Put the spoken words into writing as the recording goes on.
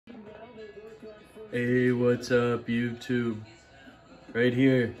Hey, what's up, YouTube? Right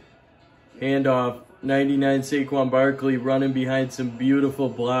here. Handoff. 99 Saquon Barkley running behind some beautiful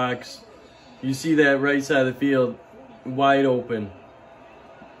blocks. You see that right side of the field, wide open.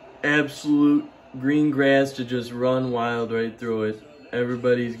 Absolute green grass to just run wild right through it.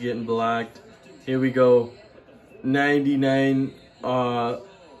 Everybody's getting blocked. Here we go. 99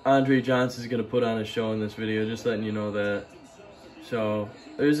 Andre Johnson's going to put on a show in this video, just letting you know that. So,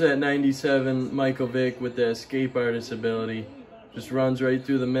 there's that 97 Michael Vick with the escape artist ability. Just runs right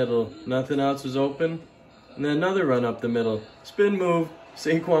through the middle. Nothing else was open. And then another run up the middle. Spin move.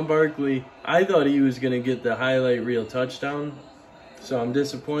 Saquon Barkley. I thought he was going to get the highlight reel touchdown. So I'm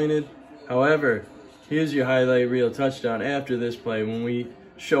disappointed. However, here's your highlight reel touchdown after this play when we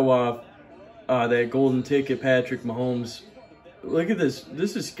show off that golden ticket Patrick Mahomes. Look at this.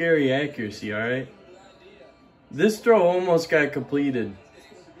 This is scary accuracy, alright? This throw almost got completed.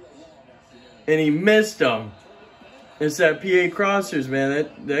 And he missed them. It's that PA crossers, man.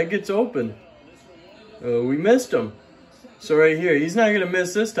 That gets open. We missed him. So right here, he's not going to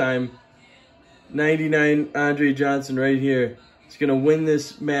miss this time. 99 Andre Johnson right here. He's going to win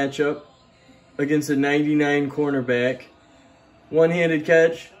this matchup against a 99 cornerback. One-handed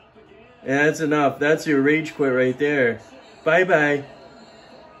catch. And that's enough. That's your rage quit right there. Bye-bye.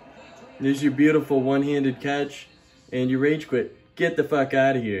 There's your beautiful one-handed catch and your rage quit. Get the fuck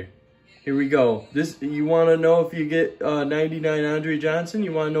out of here. Here we go. This, you want to know if you get 99 Andre Johnson?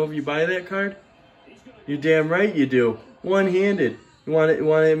 You want to know if you buy that card? You're damn right you do. One-handed. You want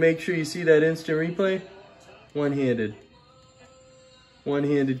to make sure you see that instant replay? One-handed.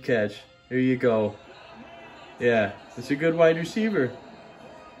 One-handed catch. There you go. Yeah, it's a good wide receiver.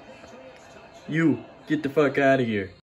 You, get the fuck out of here.